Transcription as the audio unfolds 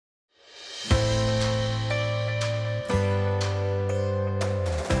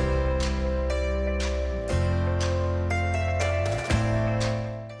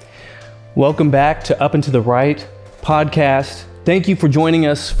Welcome back to Up and to the Right podcast. Thank you for joining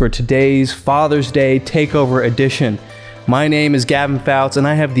us for today's Father's Day Takeover edition. My name is Gavin Fouts, and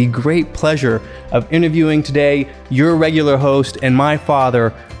I have the great pleasure of interviewing today your regular host and my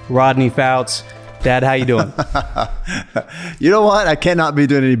father, Rodney Fouts. Dad, how you doing? You know what? I cannot be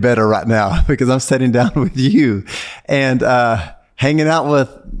doing any better right now because I'm sitting down with you and hanging out with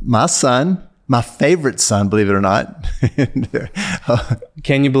my son, my favorite son, believe it or not.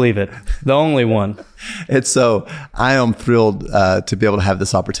 Can you believe it? The only one. And so I am thrilled to be able to have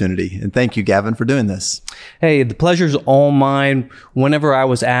this opportunity. And thank you, Gavin, for doing this. Hey, the pleasure's all mine. Whenever I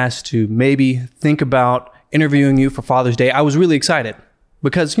was asked to maybe think about interviewing you for Father's Day, I was really excited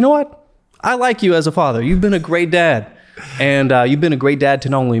because you know what? I like you as a father. You've been a great dad. And you've been a great dad to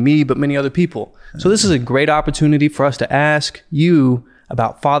not only me, but many other people. So this is a great opportunity for us to ask you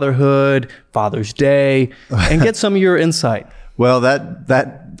about fatherhood, Father's Day, and get some of your insight. Well,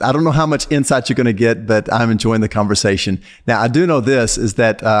 that I don't know how much insight you're going to get, but I'm enjoying the conversation. Now, I do know this is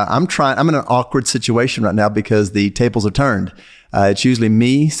that I'm in an awkward situation right now because the tables are turned. It's usually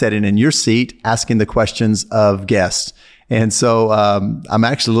me sitting in your seat asking the questions of guests. And so I'm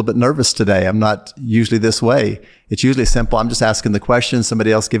actually a little bit nervous today. I'm not usually this way. It's usually simple. I'm just asking the questions,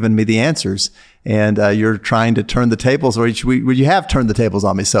 somebody else giving me the answers. And you're trying to turn the tables, or you have turned the tables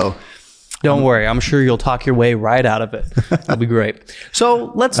on me. So don't worry. I'm sure you'll talk your way right out of it. That'll be great.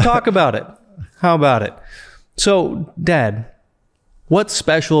 So let's talk about it. How about it? So, Dad, what's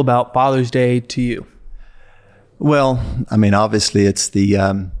special about Father's Day to you? Well, I mean, obviously it's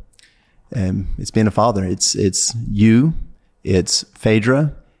it's being a father. It's you, it's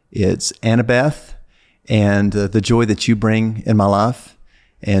Phaedra, it's Annabeth, and the joy that you bring in my life.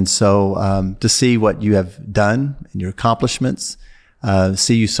 And so to see what you have done and your accomplishments,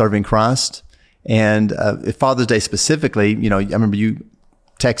 see you serving Christ. And Father's Day specifically, I remember you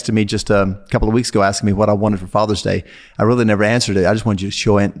texted me just a couple of weeks ago asking me what I wanted for Father's Day. I really never answered it. I just wanted you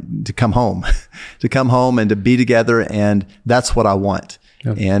to come home, to come home and to be together. And that's what I want.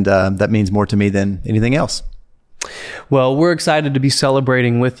 Yep. And that means more to me than anything else. Well, we're excited to be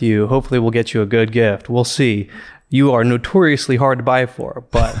celebrating with you. Hopefully we'll get you a good gift. We'll see. You are notoriously hard to buy for,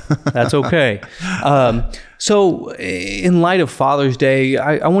 but that's okay. So in light of Father's Day,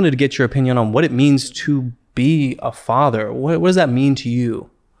 I wanted to get your opinion on what it means to be a father. What does that mean to you?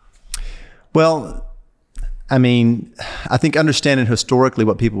 Well, I mean, I think understanding historically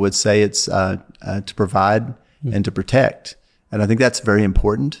what people would say it's to provide and to protect. And I think that's very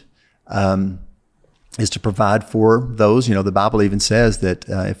important, is to provide for those. The Bible even says that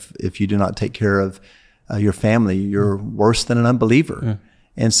if you do not take care of your family, you're worse than an unbeliever. Yeah.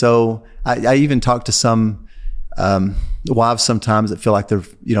 And so I even talk to some wives sometimes that feel like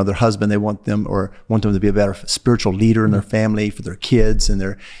their husband, they want them to be a better spiritual leader in their family, for their kids,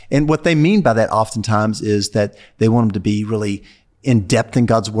 and what they mean by that oftentimes is that they want them to be really in depth in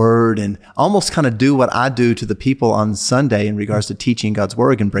God's word and almost kind of do what I do to the people on Sunday in regards to teaching God's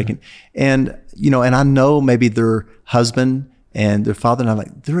word and breaking. And, and I know maybe their husband and their father, and I'm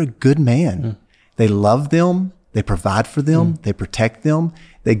like, they're a good man. Mm. They love them. They provide for them. They protect them.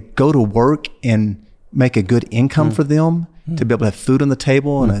 They go to work and make a good income for them to be able to have food on the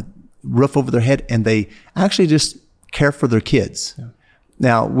table and a roof over their head. And they actually just care for their kids. Yeah.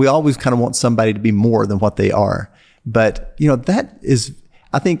 Now, we always kind of want somebody to be more than what they are. But, that is,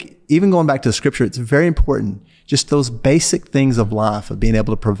 I think, even going back to the scripture, it's very important. Just those basic things of life, of being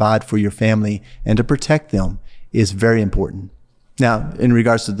able to provide for your family and to protect them, is very important. Now, in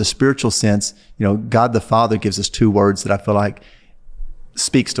regards to the spiritual sense, God the Father gives us two words that I feel like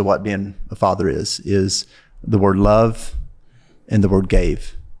speaks to what being a father is the word love and the word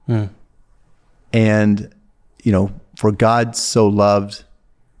gave. Mm. And, for God so loved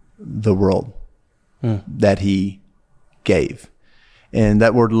the world that he gave. And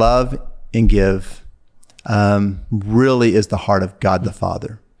that word love and give really is the heart of God the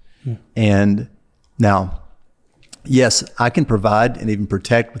Father. And now, yes, I can provide and even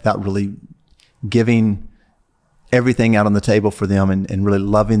protect without really giving everything out on the table for them and really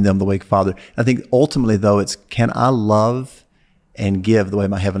loving them the way Father. I think ultimately, though, it's can I love and give the way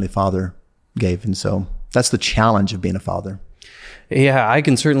my Heavenly Father gave? And so that's the challenge of being a father. Yeah, I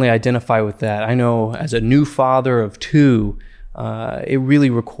can certainly identify with that. I know as a new father of two, it really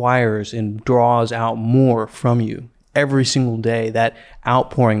requires and draws out more from you every single day. That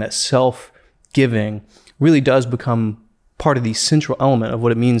outpouring, that self-giving really does become part of the central element of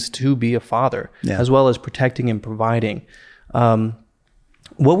what it means to be a father, as well as protecting and providing.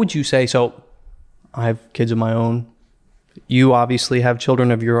 What would you say? So I have kids of my own. You obviously have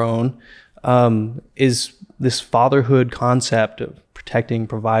children of your own. Is this fatherhood concept of protecting,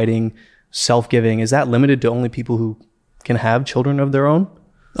 providing, self-giving, is that limited to only people who can have children of their own?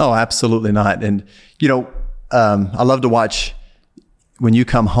 Oh, absolutely not. And, I love to watch when you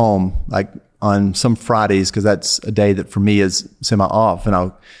come home, like on some Fridays, because that's a day that for me is semi-off,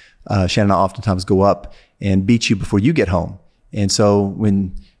 and Shannon and I oftentimes go up and beat you before you get home. And so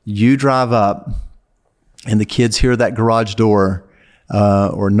when you drive up and the kids hear that garage door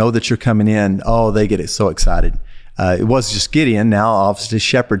or know that you're coming in, they get so excited. It was just Gideon. Now, obviously,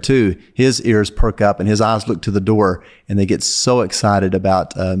 Shepherd too. His ears perk up and his eyes look to the door, and they get so excited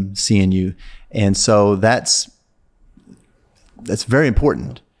about seeing you. And so that's very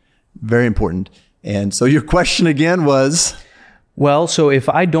important, very important. And so your question again was? Well, so if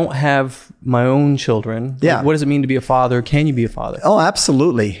I don't have my own children, what does it mean to be a father? Can you be a father? Oh,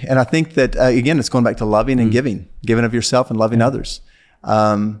 absolutely. And I think that, again, it's going back to loving and giving of yourself and loving others.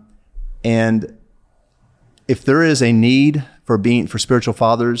 And if there is a need for spiritual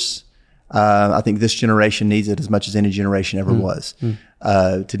fathers, I think this generation needs it as much as any generation ever was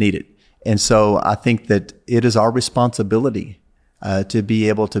to need it. And so I think that it is our responsibility to be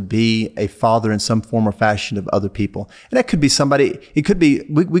able to be a father in some form or fashion of other people. And that could be somebody, it could be,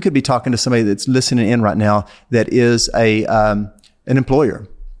 we could be talking to somebody that's listening in right now that is an employer.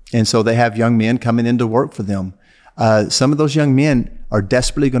 And so they have young men coming in to work for them. Some of those young men are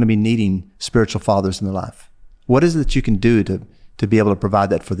desperately going to be needing spiritual fathers in their life. What is it that you can do to be able to provide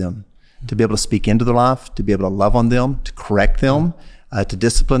that for them? To be able to speak into their life, to be able to love on them, to correct them, to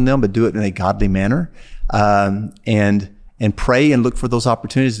discipline them, but do it in a godly manner, and pray and look for those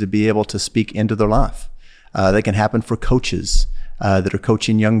opportunities to be able to speak into their life. They can happen for coaches that are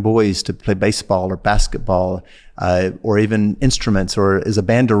coaching young boys to play baseball or basketball, or even instruments, or as a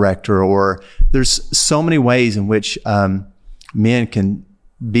band director, or there's so many ways in which men can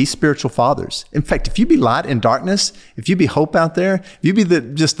be spiritual fathers. In fact, if you be light in darkness, if you be hope out there, if you be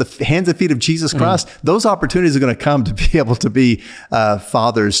just the hands and feet of Jesus Christ, those opportunities are going to come to be able to be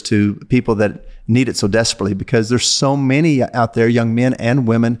fathers to people that need it so desperately, because there's so many out there, young men and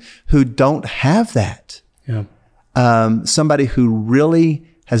women, who don't have that. Yeah. Somebody who really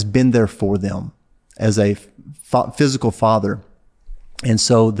has been there for them as a physical father. And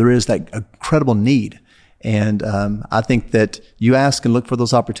so there is that incredible need. And I think that you ask and look for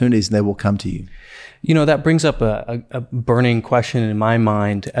those opportunities, and they will come to you. That brings up a burning question in my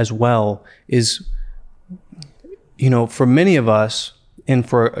mind as well, is, for many of us, and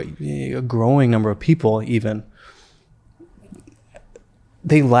for a growing number of people even,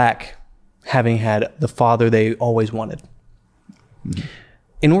 they lack having had the father they always wanted. Mm-hmm.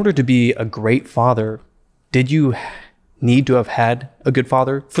 In order to be a great father, did you need to have had a good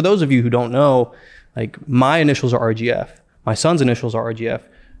father? For those of you who don't know, like, my initials are RGF. My son's initials are RGF.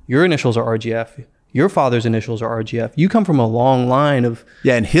 Your initials are RGF. Your father's initials are RGF. You come from a long line of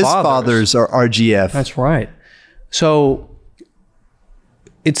and his fathers are RGF. That's right. So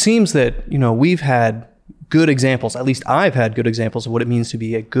it seems that, we've had good examples, at least I've had good examples of what it means to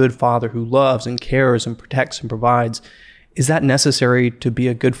be a good father who loves and cares and protects and provides. Is that necessary to be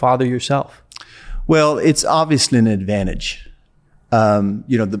a good father yourself? Well, it's obviously an advantage. And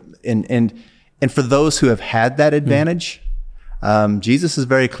for those who have had that advantage, Jesus is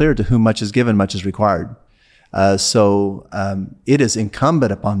very clear, to whom much is given, much is required. So it is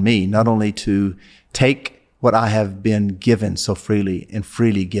incumbent upon me not only to take what I have been given so freely and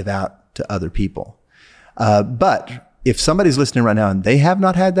freely give out to other people. But if somebody's listening right now and they have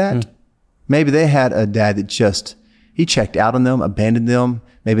not had that, maybe they had a dad that he checked out on them, abandoned them,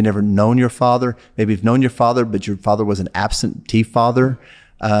 maybe never known your father. Maybe you've known your father, but your father was an absentee father,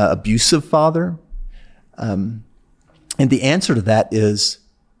 abusive father. And the answer to that is,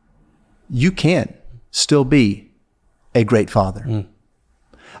 you can still be a great father.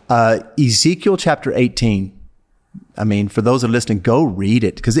 Ezekiel chapter 18. I mean, for those that are listening, go read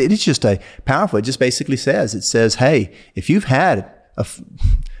it, because it is just powerful. It just basically says, hey, if you've had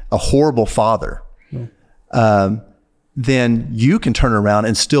a horrible father, then you can turn around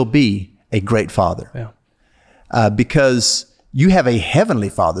and still be a great father. Yeah. Because you have a heavenly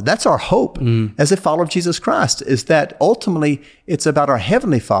father. That's our hope as a follower of Jesus Christ, is that ultimately it's about our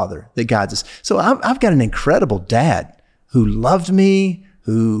heavenly father that guides us. So I've got an incredible dad who loved me,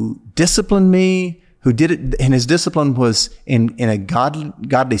 who disciplined me, who did it, and his discipline was in a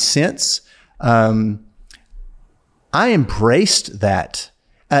godly sense. I embraced that.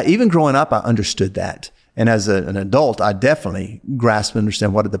 Even growing up, I understood that. And as an adult, I definitely grasped and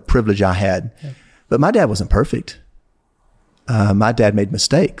understand what the privilege I had. Yeah. But my dad wasn't perfect. My dad made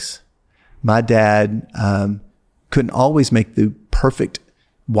mistakes. My dad couldn't always make the perfect,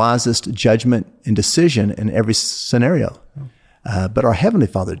 wisest judgment and decision in every scenario. but our Heavenly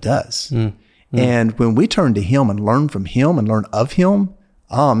Father does. And when we turn to Him and learn from Him and learn of Him,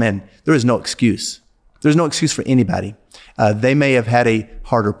 oh man, there is no excuse. There's no excuse for anybody. They may have had a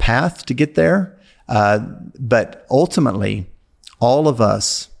harder path to get there, but ultimately, all of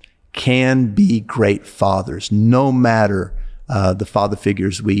us can be great fathers, no matter the father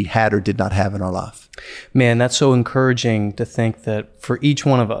figures we had or did not have in our life. Man, that's so encouraging to think that for each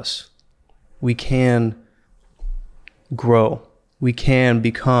one of us, we can grow. We can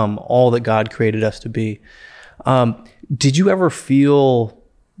become all that God created us to be. Did you ever feel,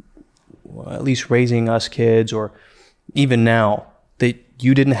 at least raising us kids, or even now, that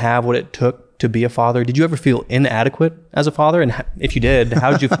you didn't have what it took to be a father? Did you ever feel inadequate as a father? And if you did,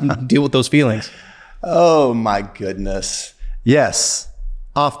 how did you deal with those feelings? Oh my goodness. Yes.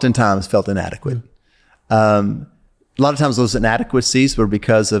 Oftentimes felt inadequate. A lot of times those inadequacies were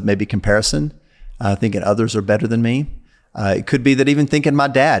because of maybe comparison, thinking others are better than me. It could be that even thinking my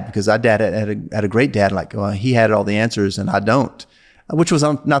dad, because my dad had a great dad, like, well, he had all the answers and I don't, which was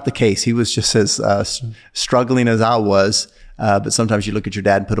not the case. He was just as struggling as I was. But sometimes you look at your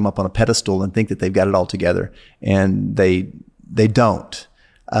dad and put him up on a pedestal and think that they've got it all together, and they don't.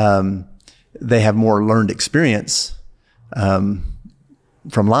 They have more learned experience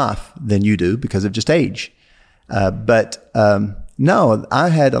from life than you do because of just age. But no, I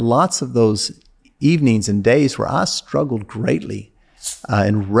had lots of those evenings and days where I struggled greatly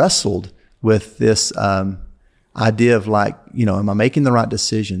and wrestled with this idea of like, am I making the right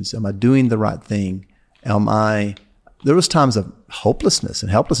decisions? Am I doing the right thing? There was times of hopelessness and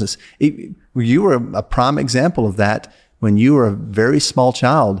helplessness. You were a prime example of that when you were a very small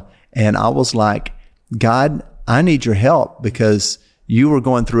child. And I was like, God, I need your help, because you were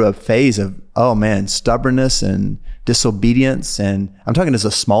going through a phase of, oh man, stubbornness and disobedience. And I'm talking as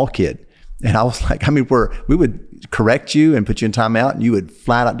a small kid. And I was like, we would correct you and put you in timeout, and you would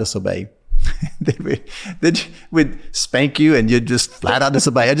flat out disobey. We'd spank you and you'd just flat out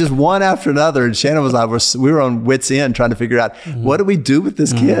disobey. Just one after another. And Shannon was like, we were on wit's end trying to figure out, what do we do with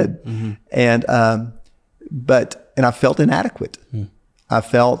this kid? And I felt inadequate. I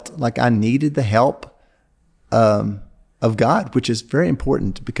felt like I needed the help of God, which is very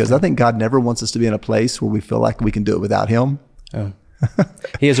important, because I think God never wants us to be in a place where we feel like we can do it without Him. Oh.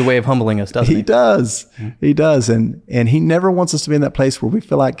 He has a way of humbling us, doesn't he? He does. He does. And He never wants us to be in that place where we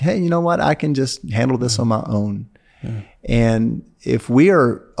feel like, hey, you know what? I can just handle this on my own. And if we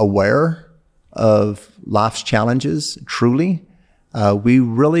are aware of life's challenges truly, we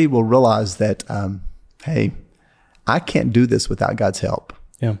really will realize that, hey, I can't do this without God's help.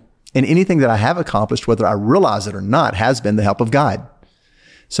 Yeah. And anything that I have accomplished, whether I realize it or not, has been the help of God.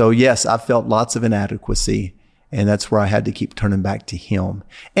 So yes, I felt lots of inadequacy. And that's where I had to keep turning back to Him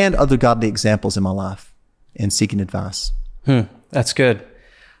and other godly examples in my life and seeking advice. That's good.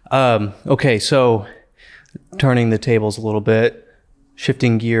 Okay, so turning the tables a little bit,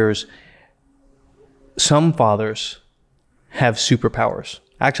 shifting gears. Some fathers have superpowers.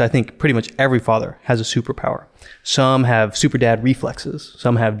 Actually, I think pretty much every father has a superpower. Some have super dad reflexes.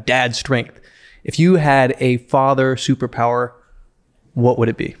 Some have dad strength. If you had a father superpower, what would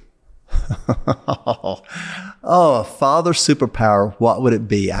it be? Oh, a father superpower, what would it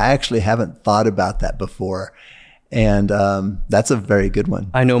be? I actually haven't thought about that before. And that's a very good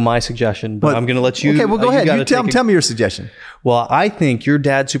one. I know my suggestion, but I'm going to let you. Okay, well, go ahead. You tell me your suggestion. Well, I think your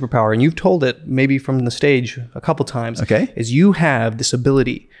dad's superpower, and you've told it maybe from the stage a couple times, okay, is you have this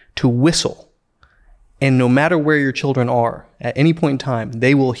ability to whistle. And no matter where your children are, at any point in time,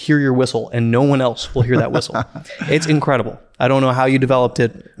 they will hear your whistle and no one else will hear that whistle. It's incredible. I don't know how you developed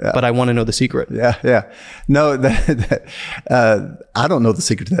it, but I want to know the secret. Yeah. No, I don't know the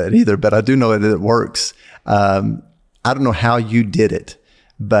secret to that either, but I do know that it works. I don't know how you did it,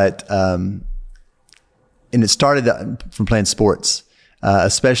 but, and it started from playing sports,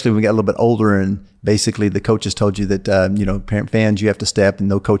 especially when we got a little bit older, and basically the coaches told you that, parent fans, you have to step and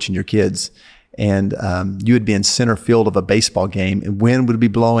no coaching your kids. And you would be in center field of a baseball game, and wind would be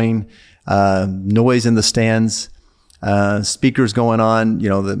blowing, noise in the stands, speakers going on,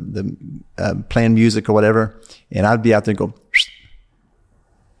 the playing music or whatever. And I'd be out there and go,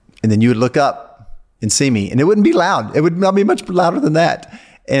 and then you would look up and see me, and it wouldn't be loud. It would not be much louder than that.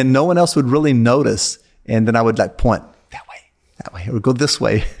 And no one else would really notice. And then I would like point that way, or go this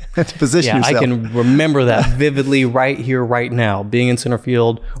way. To position yourself. I can remember that vividly right here, right now, being in center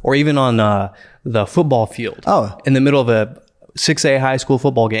field, or even on the football field. Oh, in the middle of 6A high school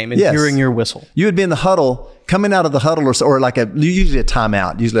football game and Yes. hearing your whistle. You would be in the huddle, coming out of the huddle, or like usually a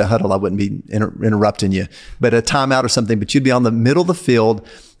timeout. Usually a huddle, I wouldn't be interrupting you, but a timeout or something. But you'd be on the middle of the field,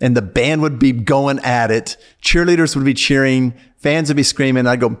 and the band would be going at it. Cheerleaders would be cheering, fans would be screaming.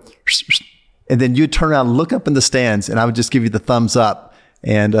 I'd go, and then you'd turn around, look up in the stands, and I would just give you the thumbs up,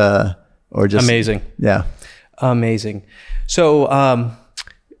 and or just Amazing. Yeah. Amazing. So,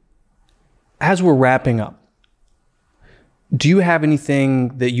 as we're wrapping up, do you have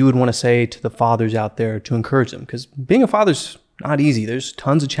anything that you would want to say to the fathers out there to encourage them? Because being a father's not easy. There's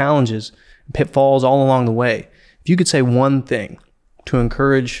tons of challenges, pitfalls all along the way. If you could say one thing to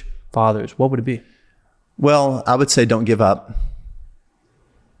encourage fathers, what would it be? Well, I would say don't give up.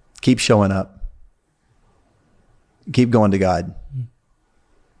 Keep showing up. Keep going to God.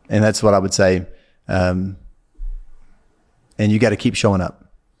 And that's what I would say. And you got to keep showing up.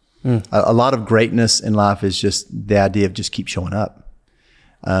 A lot of greatness in life is just the idea of just keep showing up.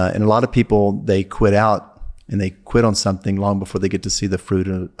 And a lot of people, they quit out and they quit on something long before they get to see the fruit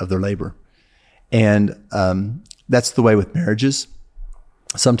of their labor. And that's the way with marriages.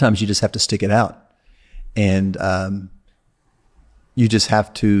 Sometimes you just have to stick it out. And you just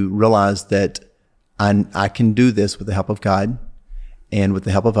have to realize that I can do this with the help of God and with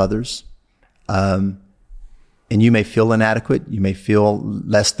the help of others. And you may feel inadequate. You may feel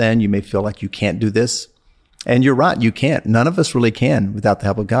less than. You may feel like you can't do this. And you're right, you can't. None of us really can without the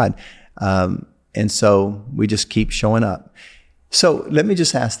help of God. And so we just keep showing up. So let me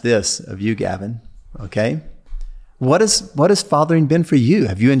just ask this of you, Gavin, okay? What has fathering been for you?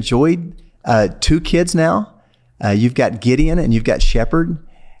 Have you enjoyed 2 kids now? You've got Gideon and you've got Shepherd.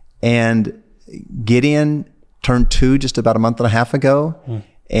 And Gideon turned 2 just about a month and a half ago.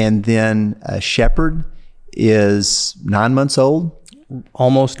 And then Shepherd is 9 months old.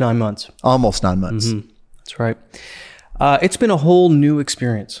 Almost 9 months. Almost 9 months. Mm-hmm. That's right. It's been a whole new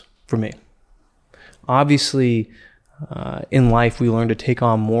experience for me. Obviously, in life, we learn to take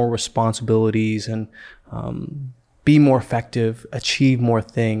on more responsibilities and be more effective, achieve more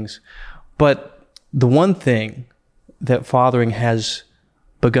things. But the one thing that fathering has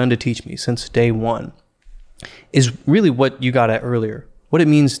begun to teach me since day one is really what you got at earlier, what it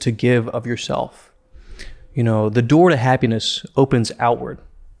means to give of yourself. You know, the door to happiness opens outward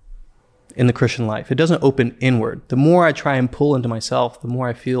in the Christian life. It doesn't open inward. The more I try and pull into myself, the more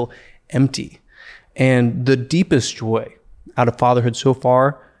I feel empty. And the deepest joy out of fatherhood so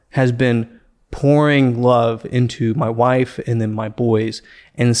far has been pouring love into my wife and then my boys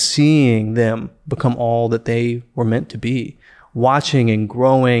and seeing them become all that they were meant to be. Watching and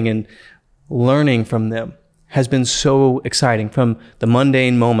growing and learning from them has been so exciting, from the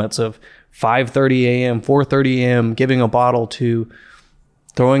mundane moments of 5:30 a.m., 4:30 a.m., giving a bottle to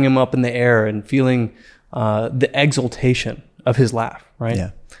throwing him up in the air and feeling the exultation of his laugh, right?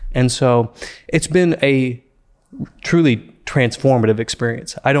 Yeah. And so it's been a truly transformative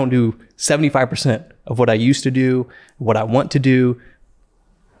experience. I don't do 75% of what I used to do, what I want to do,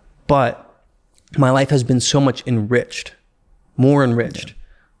 but my life has been so much enriched, more enriched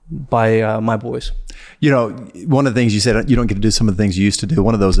by my boys. You know, one of the things you said, you don't get to do some of the things you used to do.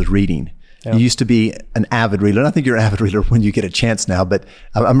 One of those is reading. Yeah. You used to be an avid reader. And I think you're an avid reader when you get a chance now, but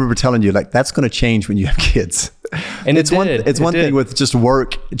I remember telling you, like, that's going to change when you have kids. And it's one thing with just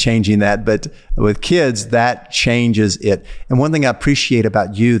work changing that, but with kids, that changes it. And one thing I appreciate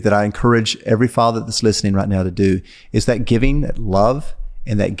about you that I encourage every father that's listening right now to do is that giving, that love,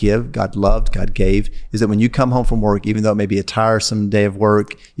 and that give. God loved, God gave, is that when you come home from work, even though it may be a tiresome day of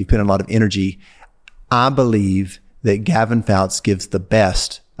work, you put in a lot of energy. I believe that Gavin Fouts gives the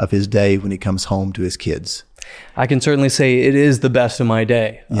best of his day when he comes home to his kids. I can certainly say it is the best of my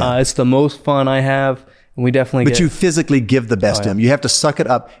day. Yeah. It's the most fun I have. And we definitely But you physically give the best to him. You have to suck it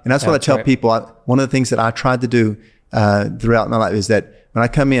up. And that's what I tell people. One of the things that I tried to do throughout my life is that when I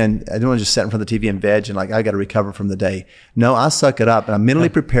come in, I don't want to just sit in front of the TV and veg and like, I got to recover from the day. No, I suck it up and I mentally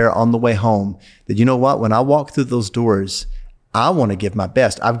prepare on the way home that, you know what, when I walk through those doors, I want to give my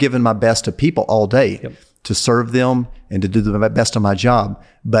best. I've given my best to people all day to serve them and to do the best of my job.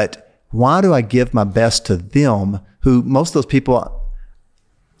 But why do I give my best to them who most of those people,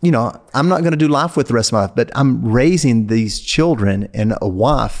 you know, I'm not going to do life with the rest of my life, but I'm raising these children and a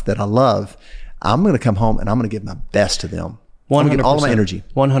wife that I love. I'm going to come home and I'm going to give my best to them. 100%. I'm going to give all of my energy.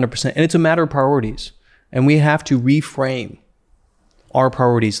 100%. And it's a matter of priorities. And we have to reframe our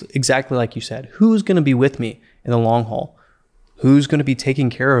priorities exactly like you said. Who's going to be with me in the long haul? Who's going to be taking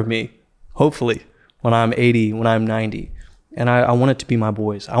care of me, hopefully, when I'm 80, when I'm 90? And I want it to be my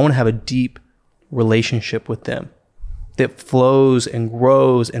boys. I want to have a deep relationship with them that flows and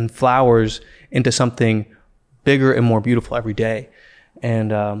grows and flowers into something bigger and more beautiful every day.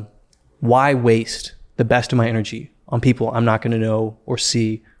 And why waste the best of my energy on people I'm not going to know or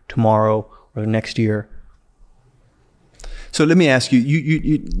see tomorrow or next year? So let me ask you,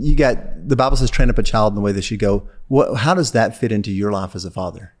 you got, the Bible says train up a child in the way they should go. How does that fit into your life as a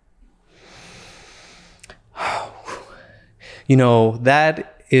father?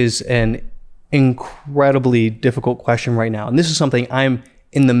 That is an incredibly difficult question right now. And this is something I'm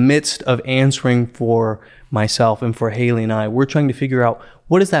in the midst of answering for myself and for Haley and I. We're trying to figure out,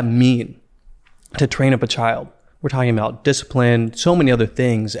 what does that mean to train up a child? We're talking about discipline, so many other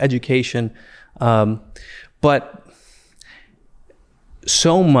things, education, but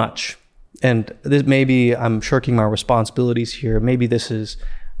so much, and this, maybe I'm shirking my responsibilities here. Maybe this is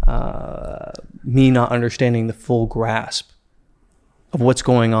me not understanding the full grasp of what's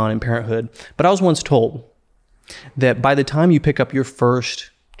going on in parenthood. But I was once told that by the time you pick up your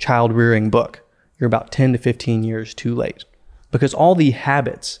first child rearing book, you're about 10 to 15 years too late, because all the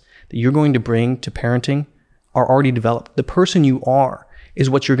habits that you're going to bring to parenting are already developed. The person you are is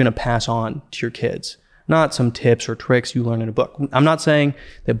what you're going to pass on to your kids, not some tips or tricks you learn in a book. I'm not saying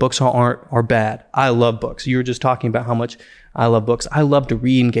that books are bad. I love books. You were just talking about how much I love books. I love to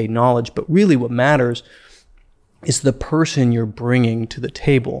read and gain knowledge, but really what matters is the person you're bringing to the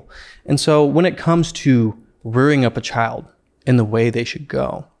table. And so when it comes to rearing up a child in the way they should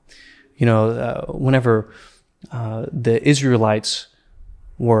go, whenever the Israelites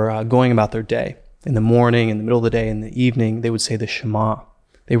were going about their day, in the morning, in the middle of the day, in the evening, they would say the Shema.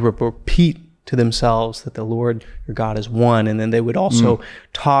 They would repeat to themselves that the Lord your God is one. And then they would also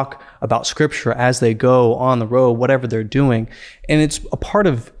talk about scripture as they go on the road, whatever they're doing. And it's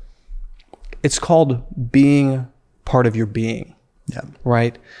called being part of your being,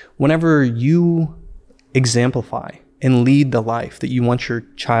 right? Whenever you exemplify and lead the life that you want your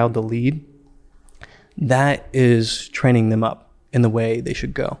child to lead, that is training them up in the way they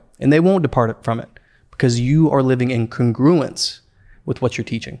should go. And they won't depart from it because you are living in congruence with what you're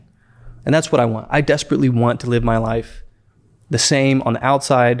teaching. And that's what I want. I desperately want to live my life the same on the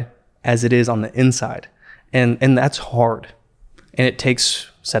outside as it is on the inside. And that's hard. And it takes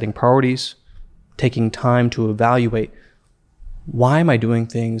setting priorities, taking time to evaluate, why am I doing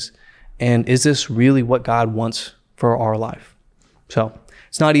things? And is this really what God wants for our life? So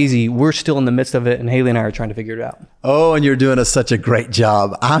it's not easy. We're still in the midst of it, and Haley and I are trying to figure it out. Oh, and you're doing such a great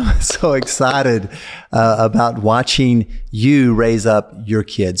job. I'm so excited about watching you raise up your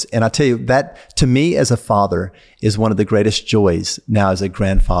kids. And I tell you, that to me as a father is one of the greatest joys now as a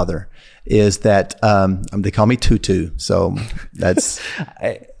grandfather, is that they call me Tutu. So that's...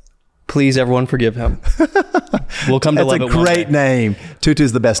 Please, everyone, forgive him. We'll come to love it. That's a great name. Tutu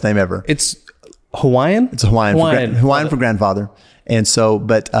is the best name ever. It's Hawaiian? It's Hawaiian for grandfather. And so,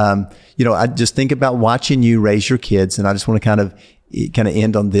 but, I just think about watching you raise your kids, and I just want to kind of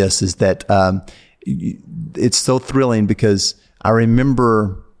end on this, is that it's so thrilling, because I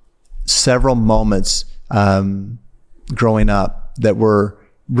remember several moments growing up that were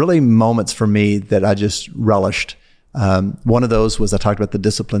really moments for me that I just relished. One of those was, I talked about the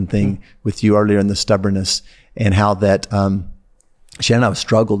discipline thing with you earlier, and the stubbornness, and how that Shannon and I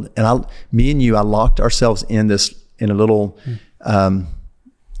struggled, and me and you, I locked ourselves in a little,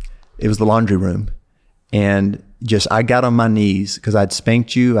 it was the laundry room, and I got on my knees because I'd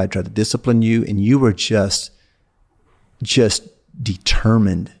spanked you, I tried to discipline you, and you were just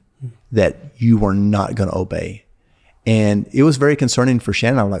determined that you were not going to obey. And it was very concerning for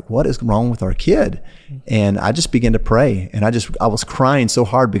Shannon. I was like, what is wrong with our kid? And I just began to pray, and I was crying so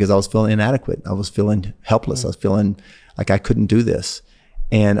hard because I was feeling inadequate. I was feeling helpless. I was feeling like I couldn't do this.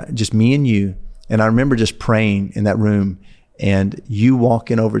 And just me and you, and I remember just praying in that room, and you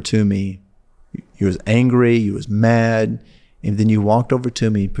walking over to me. You was angry, you was mad, and then you walked over to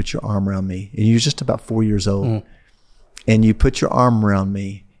me, put your arm around me, and you were just about 4 years old. And you put your arm around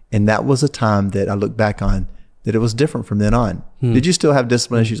me, and that was a time that I look back on that it was different from then on. Did you still have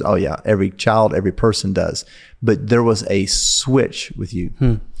discipline issues? Oh yeah, every child, every person does. But there was a switch with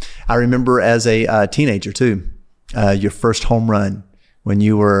you. I remember as a teenager too, your first home run when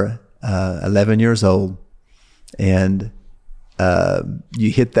you were 11 years old, and you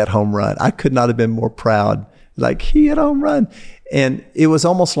hit that home run. I could not have been more proud. Like, he hit a home run. And it was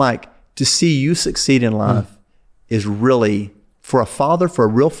almost like, to see you succeed in life is really, for a father, for a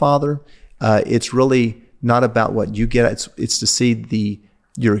real father, it's really not about what you get. It's to see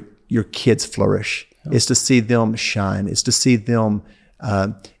your kids flourish. It's to see them shine. It's to see them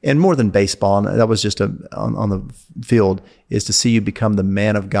And more than baseball, and that was just on the field, is to see you become the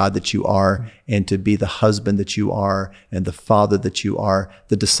man of God that you are, and to be the husband that you are, and the father that you are,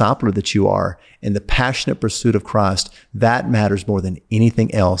 the discipler that you are, and the passionate pursuit of Christ. That matters more than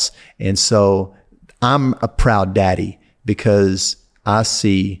anything else. And so I'm a proud daddy because I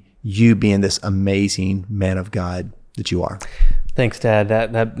see you being this amazing man of God that you are. Thanks, Dad.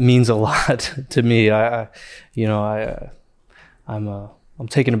 That means a lot to me. I'm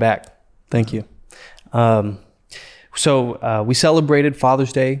taken aback. Thank you. So we celebrated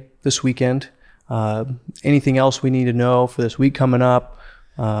Father's Day this weekend. Anything else we need to know for this week coming up?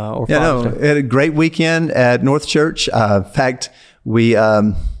 We had a great weekend at North Church. In fact,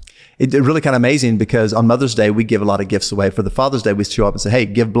 it's really kind of amazing because on Mother's Day, we give a lot of gifts away. For the Father's Day, we show up and say, hey,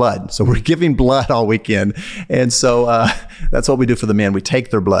 give blood. So we're giving blood all weekend. And so that's what we do for the men. We take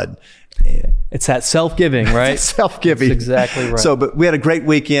their blood. It's that self-giving, right? Self-giving. That's exactly right. So, but we had a great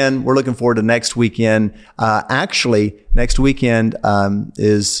weekend. We're looking forward to next weekend. Actually, next weekend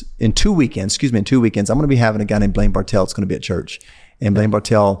is in 2 weekends. In 2 weekends, I'm going to be having a guy named Blaine Bartell. It's going to be at church. And Blaine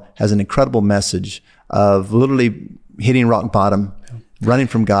Bartell has an incredible message of literally hitting rock bottom, running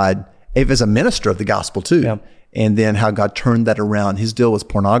from God, as a minister of the gospel too. Yeah. And then how God turned that around. His deal was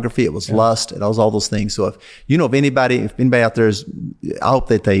pornography. It was lust. It was all those things. So if anybody out there is, I hope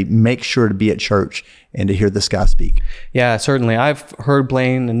that they make sure to be at church and to hear this guy speak. Yeah, certainly. I've heard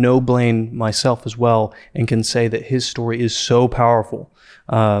Blaine and know Blaine myself as well, and can say that his story is so powerful.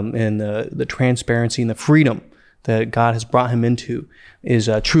 And the transparency and the freedom that God has brought him into is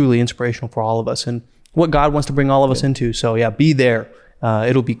truly inspirational for all of us, and what God wants to bring all of us into. So yeah, be there.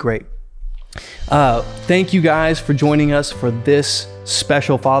 It'll be great. Thank you guys for joining us for this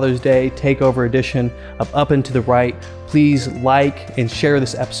special Father's Day takeover edition of Up and to the Right. Please like and share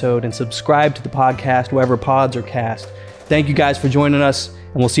this episode and subscribe to the podcast wherever pods are cast. Thank you guys for joining us,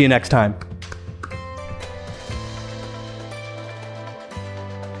 and we'll see you next time.